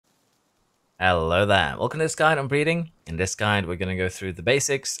Hello there, welcome to this guide on breeding. In this guide we're going to go through the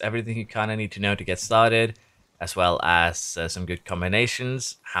basics, everything you kind of need to know to get started, as well as some good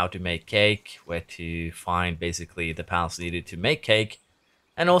combinations, how to make cake, where to find basically the pals needed to make cake,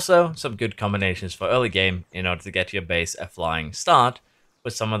 and also some good combinations for early game in order to get your base a flying start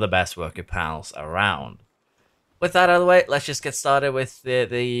with some of the best worker pals around. With that out of the way, let's just get started with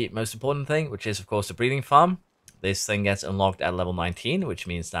the most important thing, which is of course the breeding farm. This thing gets unlocked at level 19, which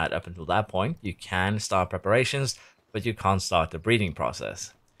means that up until that point, you can start preparations, but you can't start the breeding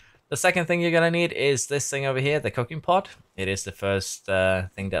process. The second thing you're going to need is this thing over here, the cooking pot. It is the first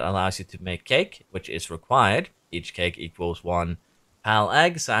thing that allows you to make cake, which is required. Each cake equals 1 pal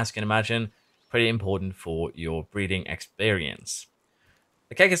egg, so as you can imagine, pretty important for your breeding experience.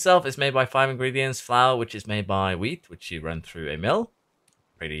 The cake itself is made by 5 ingredients: flour, which is made by wheat, which you run through a mill.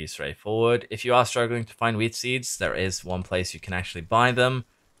 Pretty straightforward. If you are struggling to find wheat seeds, there is one place you can actually buy them.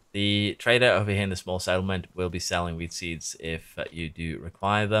 The trader over here in the small settlement will be selling wheat seeds if you do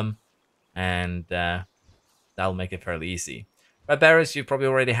require them, and that'll make it fairly easy. Red berries, you probably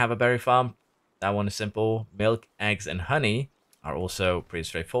already have a berry farm. That one is simple. Milk, eggs, and honey are also pretty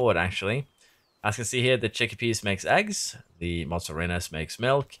straightforward, actually. As you can see here, the chickpeas makes eggs, the mozzarella makes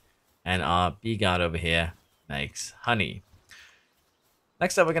milk, and our bee guard over here makes honey.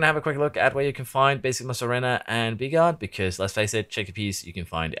 Next up, we're going to have a quick look at where you can find basic mozzarella and bee guard, because let's face it, chickpeas you can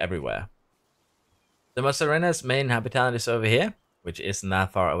find everywhere. The mozzarella's main habitat is over here, which isn't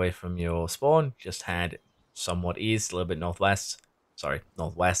that far away from your spawn. Just head somewhat east, a little bit northwest,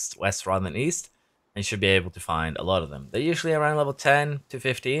 west rather than east, and you should be able to find a lot of them. They're usually around level 10 to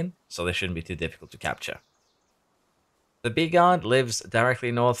 15, so they shouldn't be too difficult to capture. The bee guard lives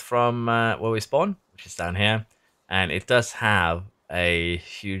directly north from where we spawn, which is down here, and it does have a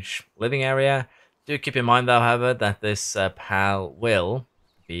huge living area. Do keep in mind, though, however, that this pal will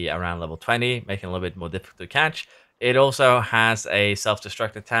be around level 20, making it a little bit more difficult to catch. It also has a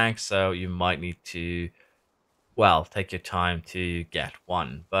self-destruct attack, so you might need to, well, take your time to get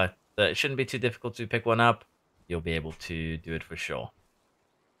one. But it shouldn't be too difficult to pick one up. You'll be able to do it for sure.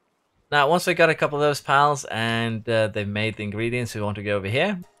 Now, once we got a couple of those pals and they've made the ingredients, we want to go over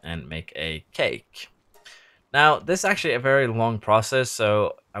here and make a cake. Now, this is actually a very long process,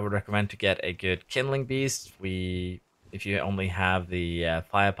 so I would recommend to get a good kindling beast. If you only have the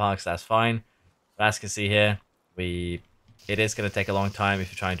fire parks, that's fine. But as you can see here, it is going to take a long time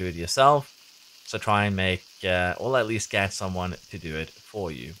if you try and do it yourself. So try and make, or at least get someone to do it for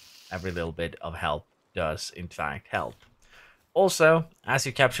you. Every little bit of help does, in fact, help. Also, as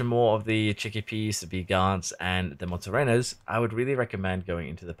you capture more of the chickpeas, the bee guards, and the mozzarellas, I would really recommend going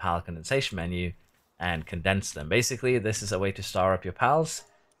into the pal condensation menu and condense them. Basically, this is a way to star up your pals,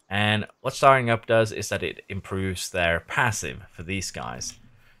 and what starring up does is that it improves their passive for these guys.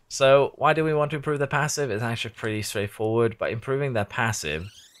 So why do we want to improve their passive? It's actually pretty straightforward. By improving their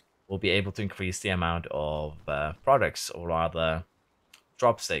passive, we'll be able to increase the amount of products, or rather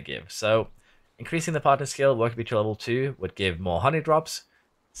drops they give. So increasing the partner skill, working beach level 2, would give more honey drops.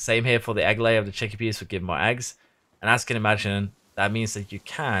 Same here for the egg layer of the chickpeas, would give more eggs. And as you can imagine, that means that you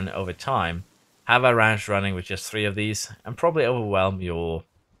can, over time, have a ranch running with just 3 of these and probably overwhelm your,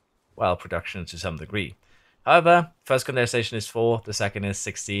 well, production to some degree. However, first condensation is 4, the second is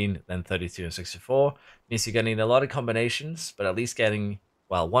 16, then 32 and 64. Means you're going to need a lot of combinations, but at least getting,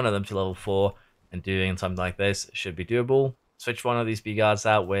 well, one of them to level 4 and doing something like this should be doable. Switch one of these bee guards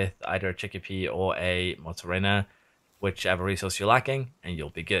out with either a chickpea or a mozzarella, whichever resource you're lacking, and you'll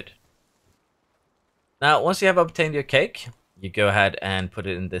be good. Now, once you have obtained your cake, you go ahead and put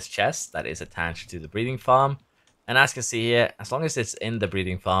it in this chest that is attached to the breeding farm. And as you can see here, as long as it's in the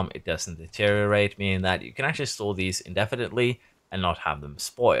breeding farm, it doesn't deteriorate, meaning that you can actually store these indefinitely and not have them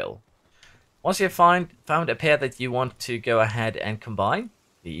spoil. Once you've found a pair that you want to go ahead and combine,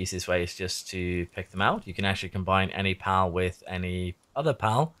 the easiest way is just to pick them out. You can actually combine any pal with any other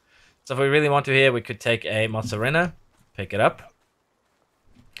pal. So if we really want to here, we could take a mozzarella, pick it up,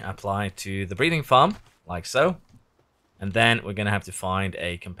 apply to the breeding farm, like so. And then we're going to have to find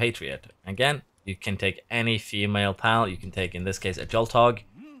a compatriot. Again, you can take any female pal. You can take, in this case, a Joltog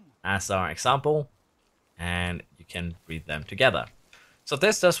as our example. And you can breed them together. So if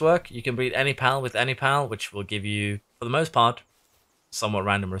this does work, you can breed any pal with any pal, which will give you, for the most part, somewhat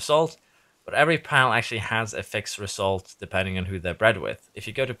random result. But every pal actually has a fixed result depending on who they're bred with. If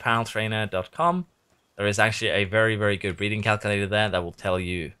you go to paltrainer.com, there is actually a very, very good breeding calculator there that will tell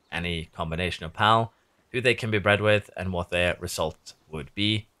you any combination of pal, who they can be bred with, and what their result would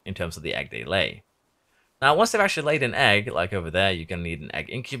be in terms of the egg they lay. Now, once they've actually laid an egg, like over there, you're going to need an egg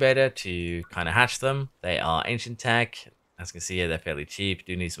incubator to kind of hatch them. They are ancient tech, As you can see here, they're fairly cheap.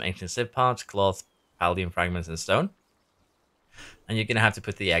 Do need some ancient sieve parts, cloth, palladium fragments, and stone. And you're going to have to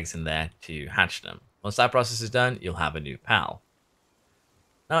put the eggs in there to hatch them. Once that process is done, you'll have a new pal.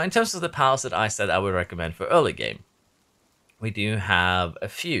 Now, in terms of the pals that I said I would recommend for early game, we do have a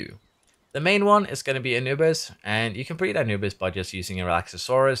few. The main one is going to be Anubis, and you can breed Anubis by just using a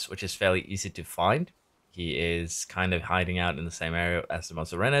Relaxosaurus, which is fairly easy to find. He is kind of hiding out in the same area as the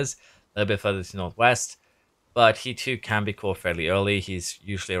Mozzarinas, a little bit further to northwest, but he too can be caught fairly early. He's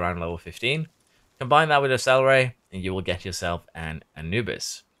usually around level 15. Combine that with a Celery, and you will get yourself an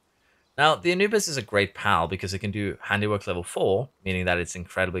Anubis. Now, the Anubis is a great pal because it can do Handiwork level 4, meaning that it's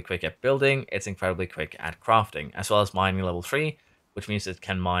incredibly quick at building, it's incredibly quick at crafting, as well as mining level 3, which means it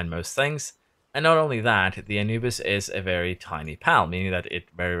can mine most things. And not only that, the Anubis is a very tiny pal, meaning that it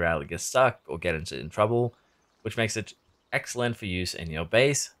very rarely gets stuck or gets in trouble, which makes it excellent for use in your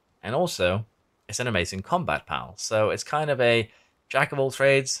base, and also it's an amazing combat pal. So it's kind of a jack of all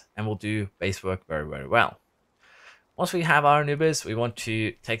trades and will do base work very, very well. Once we have our Anubis, we want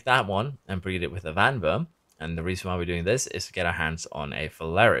to take that one and breed it with a Vanburm. And the reason why we're doing this is to get our hands on a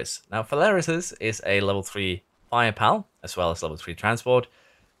Phalaris. Now, Phalaris is a level 3 fire pal, as well as level 3 transport.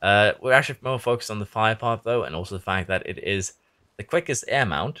 We're actually more focused on the fire part, though, and also the fact that it is the quickest air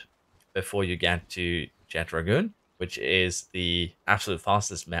mount before you get to Jet Dragoon, which is the absolute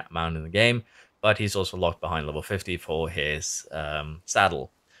fastest mount in the game. But he's also locked behind level 50 for his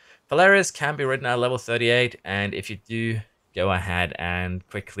saddle. Phalaris can be ridden at level 38, and if you do go ahead and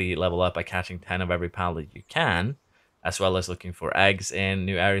quickly level up by catching 10 of every pal that you can, as well as looking for eggs in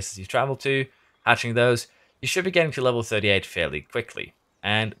new areas that you travel to, hatching those, you should be getting to level 38 fairly quickly.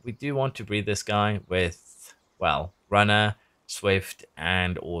 And we do want to breed this guy with, well, Runner, Swift,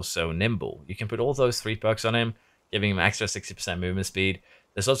 and also Nimble. You can put all those 3 perks on him, giving him extra 60% movement speed.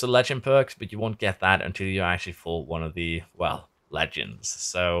 There's also legend perks, but you won't get that until you actually fall one of the, well, legends.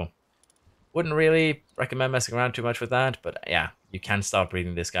 So wouldn't really recommend messing around too much with that, but yeah, you can start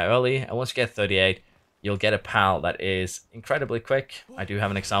breeding this guy early, and once you get 38, you'll get a pal that is incredibly quick. I do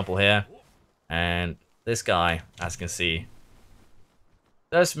have an example here, and this guy, as you can see,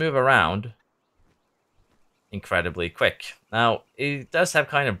 does move around incredibly quick. Now, he does have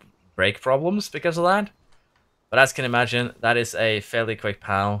kind of break problems because of that, but as you can imagine, that is a fairly quick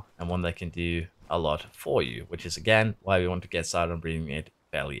pal, and one that can do a lot for you, which is again why we want to get started on breeding it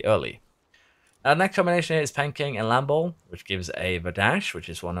fairly early. Our next combination is Panking and Lamball, which gives a Verdash, which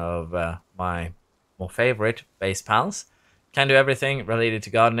is one of my more favorite base pals. Can do everything related to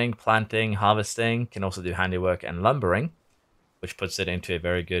gardening, planting, harvesting, can also do handiwork and lumbering, which puts it into a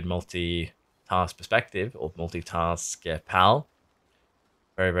very good multi-task perspective, or multi-task pal.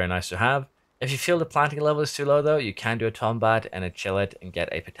 Very, very nice to have. If you feel the planting level is too low, though, you can do a Tombat and a Chillet and get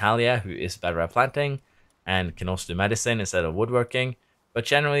a Petalia, who is better at planting, and can also do medicine instead of woodworking. But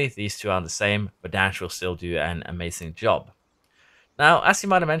generally, these two are the same, but Dash will still do an amazing job. Now, as you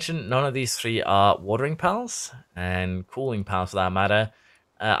might have mentioned, none of these 3 are watering pals, and cooling pals for that matter.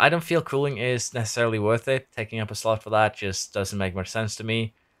 I don't feel cooling is necessarily worth it. Taking up a slot for that just doesn't make much sense to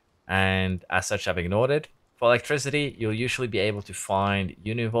me, and as such, I've ignored it. For electricity, you'll usually be able to find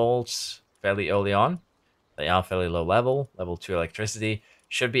Univolts fairly early on. They are fairly low level 2 electricity.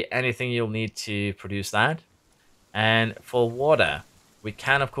 Should be anything you'll need to produce that. And for water, we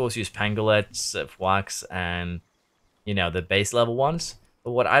can, of course, use Pangolets, Wax, and, you know, the base level ones.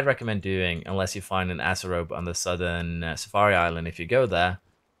 But what I'd recommend doing, unless you find an Azerobe on the southern Safari Island if you go there,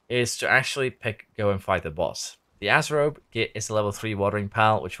 is to actually go and fight the boss. The Azerobe is a level 3 watering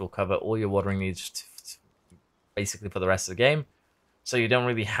pal, which will cover all your watering needs basically for the rest of the game. So you don't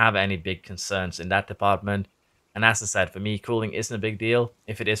really have any big concerns in that department. And as I said, for me, cooling isn't a big deal.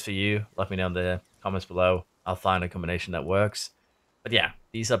 If it is for you, let me know in the comments below. I'll find a combination that works. But yeah,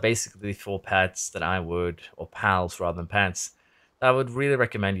 these are basically 4 pets that I would, or pals rather than pets, that I would really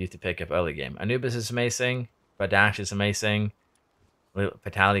recommend you to pick up early game. Anubis is amazing, Badash is amazing,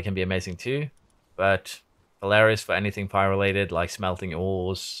 Petalia can be amazing too, but Phalaris for anything fire related like smelting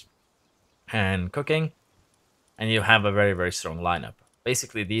ores and cooking, and you have a very, very strong lineup.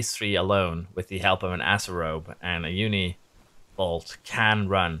 Basically, these 3 alone, with the help of an Azerobe and a Uni Bolt, can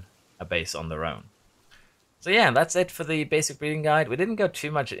run a base on their own. So yeah, that's it for the basic breeding guide. We didn't go too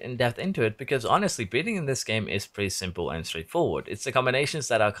much in depth into it because honestly, breeding in this game is pretty simple and straightforward. It's the combinations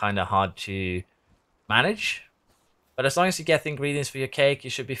that are kind of hard to manage. But as long as you get the ingredients for your cake, you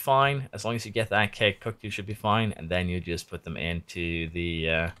should be fine. As long as you get that cake cooked, you should be fine. And then you just put them into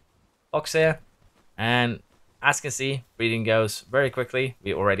the box here. And as you can see, breeding goes very quickly.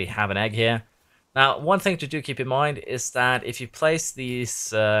 We already have an egg here. Now, one thing to do keep in mind is that if you place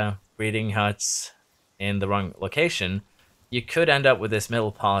these breeding huts in the wrong location, you could end up with this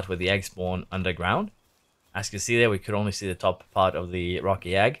middle part where the eggs spawn underground. As you can see there, we could only see the top part of the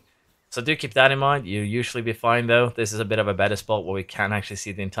rocky egg. So do keep that in mind. You'll usually be fine though. This is a bit of a better spot where we can actually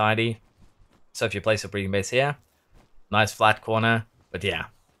see the entirety. So if you place a breeding base here, nice flat corner. But yeah,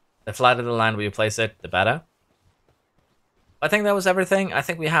 the flatter the land where you place it, the better. I think that was everything. I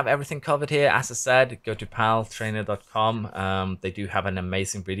think we have everything covered here. As I said, go to paltrainer.com. They do have an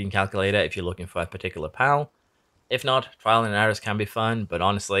amazing breeding calculator if you're looking for a particular pal. If not, trial and errors can be fun, but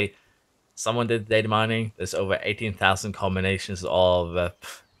honestly, someone did data mining. There's over 18,000 combinations of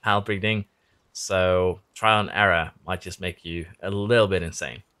pal breeding, so trial and error might just make you a little bit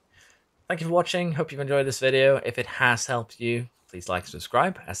insane. Thank you for watching. Hope you've enjoyed this video. If it has helped you, please like and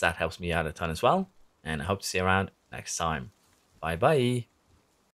subscribe, as that helps me out a ton as well. And I hope to see you around next time. Bye bye.